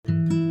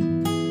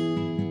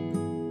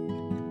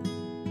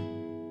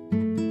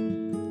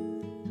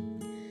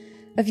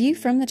A view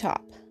from the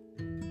top.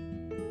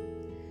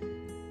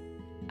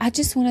 I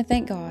just want to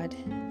thank God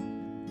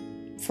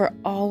for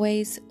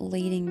always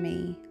leading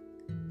me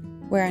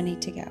where I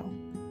need to go,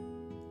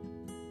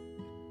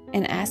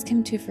 and ask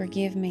Him to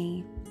forgive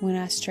me when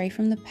I stray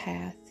from the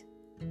path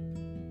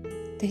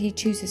that He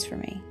chooses for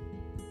me.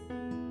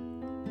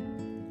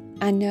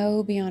 I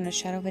know beyond a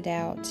shadow of a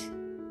doubt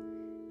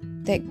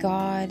that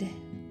God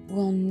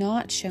will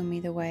not show me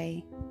the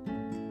way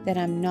that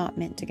I'm not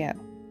meant to go.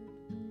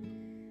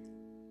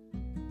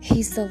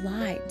 He's the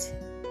light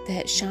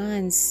that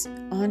shines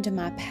onto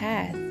my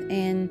path,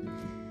 and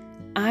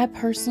I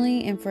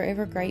personally am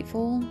forever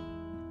grateful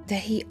that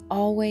He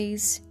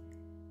always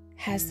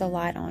has the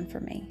light on for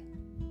me.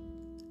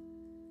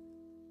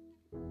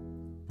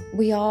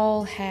 We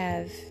all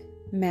have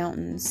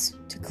mountains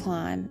to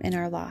climb in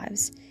our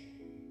lives,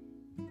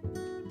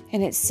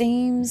 and it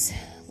seems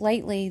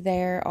lately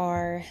there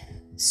are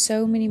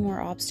so many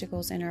more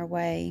obstacles in our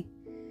way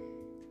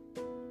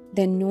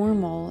than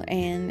normal,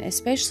 and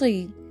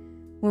especially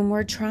when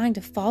we're trying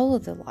to follow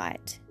the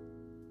light.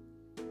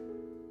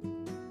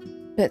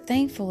 But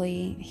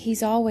thankfully,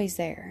 He's always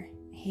there.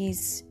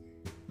 He's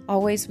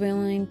always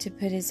willing to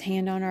put His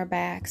hand on our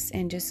backs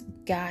and just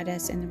guide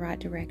us in the right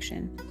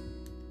direction.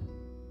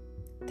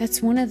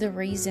 That's one of the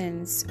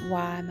reasons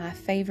why my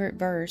favorite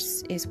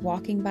verse is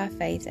walking by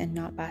faith and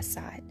not by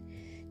sight.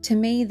 To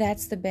me,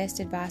 that's the best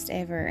advice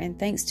ever. And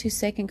thanks to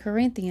 2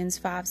 Corinthians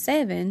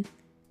 5:7,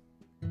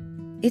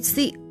 it's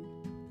the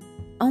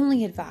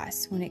only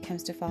advice when it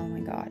comes to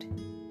following God.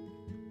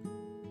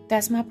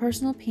 That's my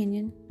personal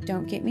opinion.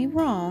 Don't get me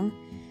wrong.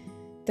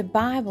 The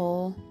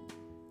Bible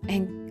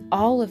and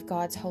all of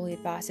God's holy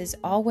advice is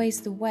always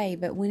the way,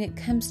 but when it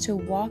comes to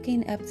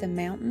walking up the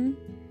mountain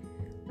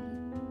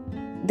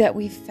that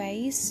we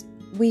face,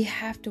 we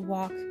have to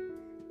walk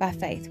by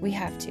faith. We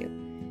have to.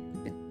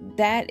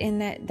 That in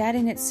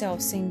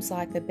itself seems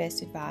like the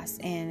best advice,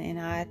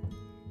 and I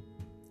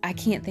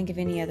can't think of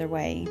any other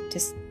way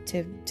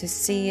to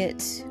see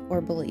it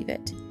or believe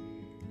it.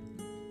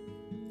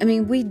 I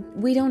mean,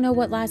 we don't know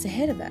what lies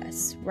ahead of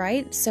us,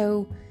 right?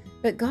 So,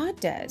 but God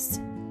does.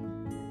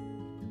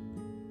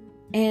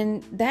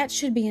 And that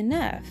should be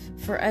enough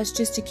for us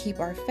just to keep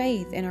our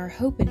faith and our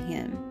hope in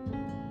Him.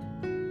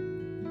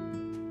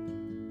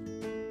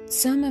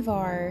 Some of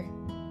our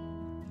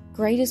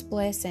greatest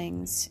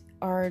blessings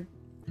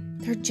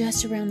they're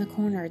just around the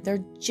corner.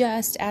 They're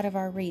just out of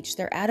our reach.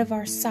 They're out of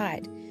our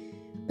sight.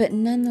 But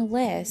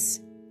nonetheless,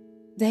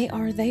 they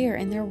are there,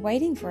 and they're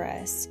waiting for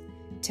us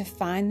to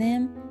find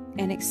them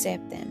and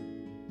accept them.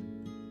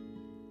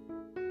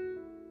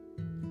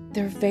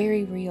 They're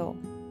very real,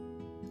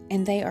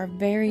 and they are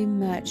very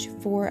much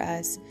for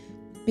us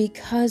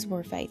because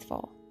we're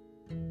faithful.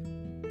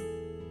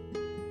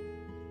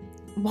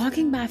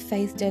 Walking by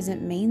faith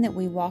doesn't mean that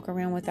we walk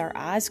around with our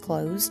eyes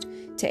closed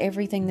to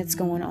everything that's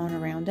going on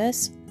around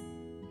us.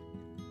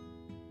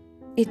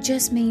 It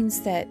just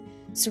means that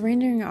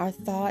surrendering our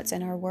thoughts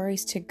and our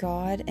worries to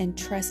God and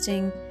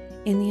trusting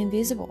in the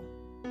invisible.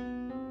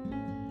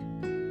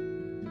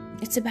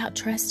 It's about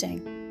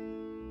trusting.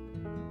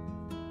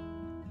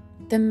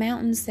 The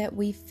mountains that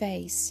we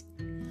face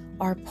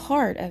are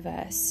part of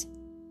us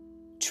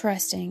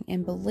trusting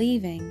and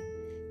believing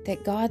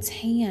that God's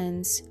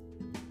hands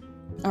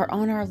are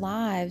on our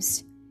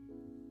lives,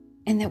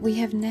 and that we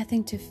have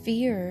nothing to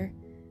fear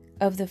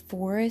of the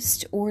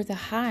forest or the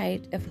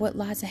height of what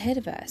lies ahead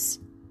of us.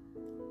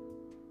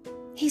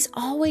 He's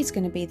always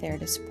going to be there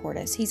to support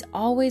us. He's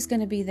always going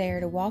to be there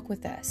to walk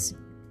with us.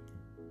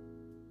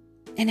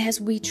 And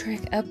as we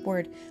trek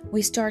upward,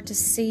 we start to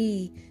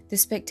see the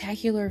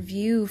spectacular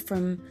view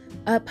from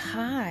up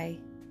high.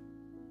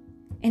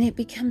 And it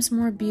becomes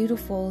more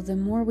beautiful the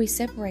more we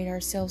separate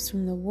ourselves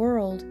from the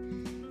world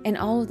and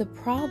all of the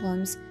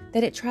problems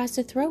that it tries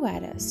to throw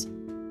at us.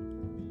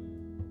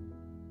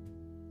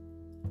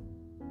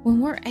 When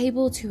we're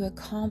able to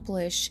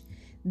accomplish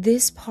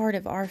this part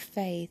of our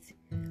faith,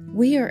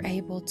 we are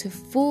able to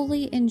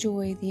fully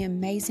enjoy the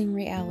amazing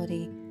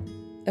reality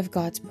of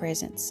God's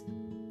presence.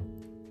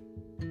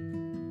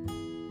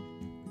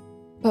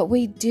 But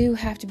we do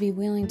have to be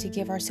willing to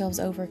give ourselves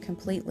over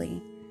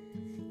completely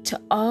to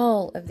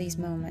all of these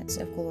moments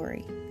of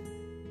glory,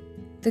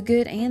 the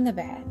good and the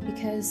bad,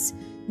 because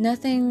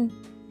nothing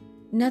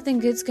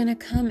good's going to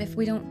come if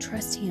we don't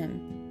trust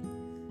Him.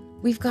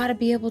 We've got to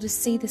be able to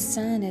see the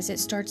sun as it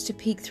starts to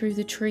peek through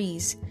the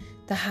trees,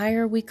 the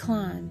higher we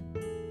climb.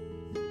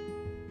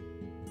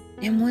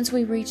 And once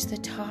we reach the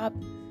top,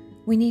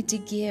 we need to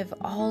give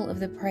all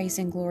of the praise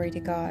and glory to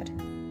God.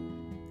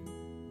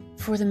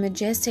 For the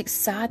majestic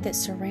sight that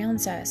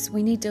surrounds us,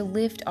 we need to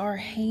lift our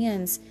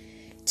hands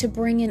to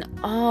bring in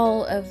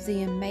all of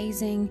the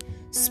amazing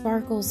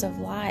sparkles of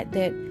light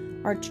that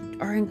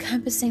are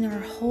encompassing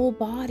our whole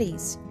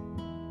bodies.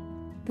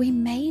 We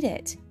made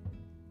it.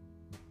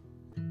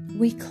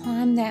 We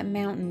climbed that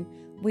mountain.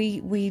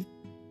 We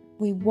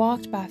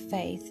walked by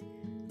faith.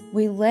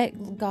 We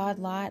let God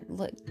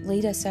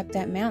lead us up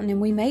that mountain,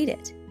 and we made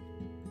it.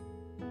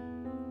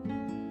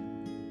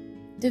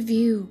 The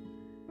view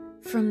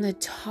from the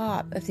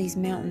top of these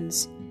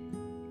mountains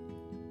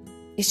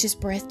is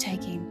just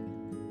breathtaking.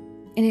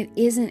 And it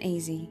isn't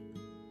easy.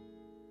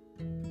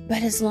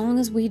 But as long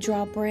as we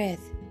draw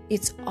breath,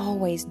 it's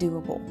always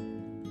doable.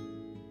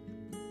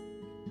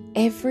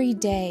 Every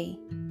day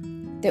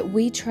that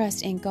we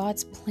trust in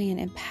God's plan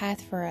and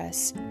path for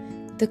us,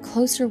 the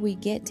closer we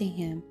get to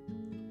Him,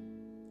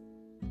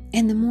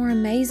 and the more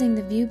amazing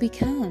the view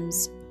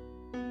becomes.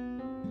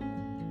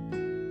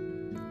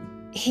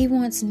 He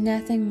wants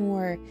nothing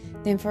more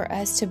than for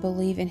us to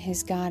believe in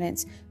His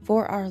guidance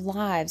for our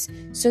lives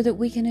so that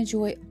we can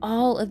enjoy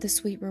all of the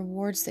sweet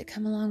rewards that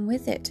come along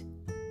with it.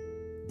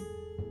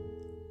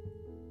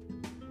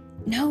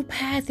 No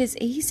path is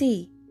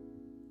easy,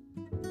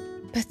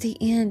 but the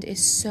end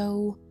is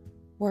so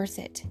worth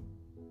it.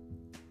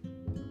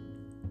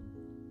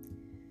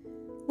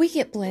 We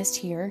get blessed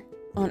here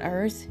on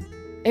earth.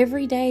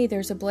 Every day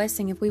there's a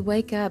blessing. If we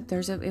wake up,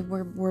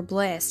 we're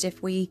blessed.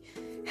 If we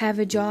have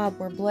a job,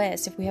 we're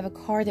blessed. If we have a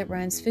car that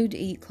runs, food to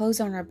eat, clothes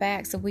on our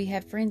backs, if we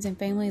have friends and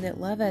family that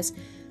love us,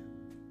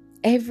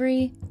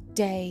 every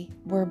day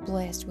we're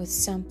blessed with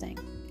something.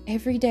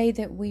 Every day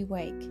that we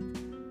wake.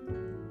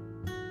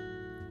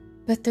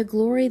 But the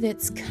glory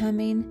that's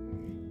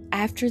coming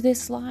after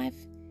this life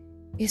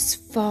is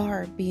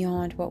far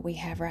beyond what we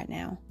have right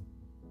now.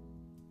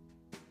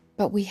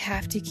 But we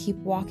have to keep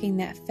walking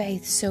that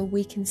faith so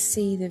we can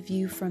see the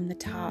view from the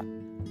top.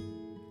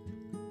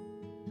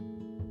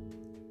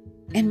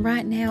 And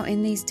right now,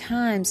 in these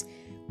times,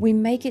 we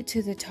make it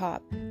to the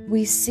top.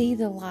 We see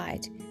the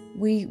light.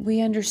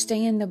 We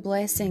understand the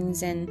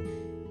blessings, and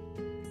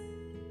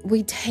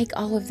we take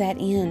all of that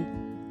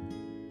in.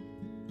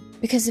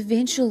 Because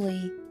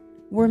eventually,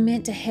 we're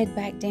meant to head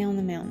back down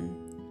the mountain.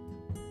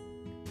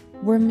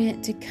 We're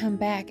meant to come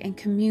back and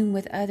commune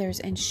with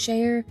others and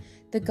share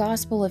the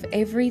gospel of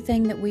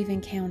everything that we've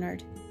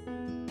encountered.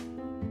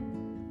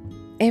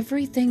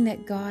 Everything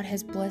that God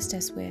has blessed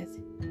us with.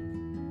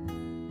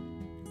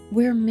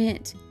 We're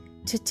meant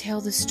to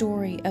tell the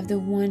story of the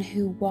one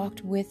who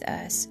walked with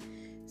us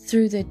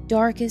through the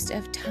darkest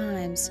of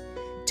times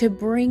to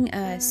bring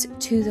us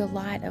to the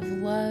light of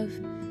love,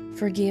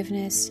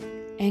 forgiveness,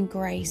 and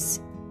grace.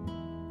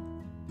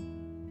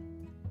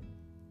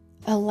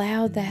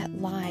 Allow that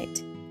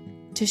light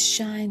to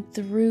shine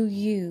through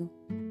you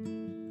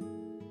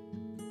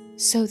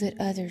so that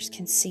others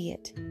can see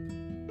it.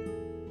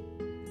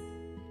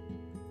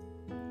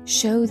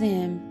 Show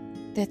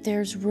them that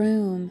there's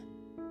room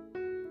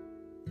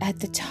at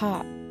the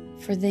top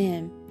for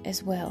them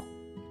as well,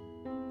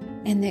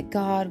 and that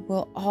God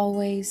will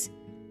always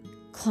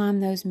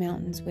climb those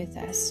mountains with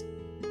us.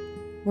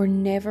 We're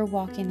never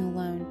walking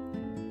alone.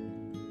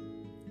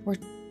 We're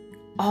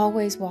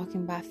always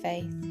walking by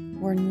faith.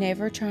 We're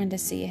never trying to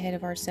see ahead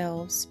of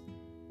ourselves,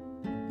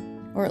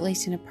 or at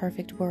least in a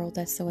perfect world,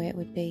 that's the way it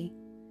would be.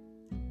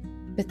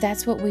 But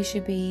that's what we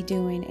should be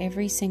doing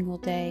every single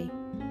day,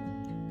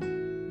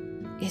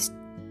 is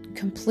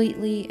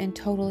completely and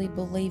totally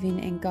believing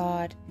in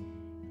God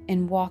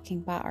and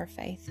walking by our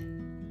faith.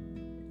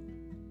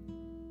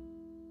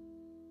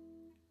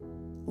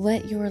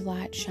 Let your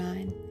light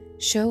shine.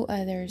 Show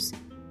others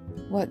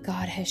what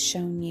God has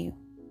shown you.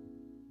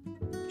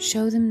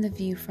 Show them the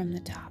view from the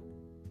top.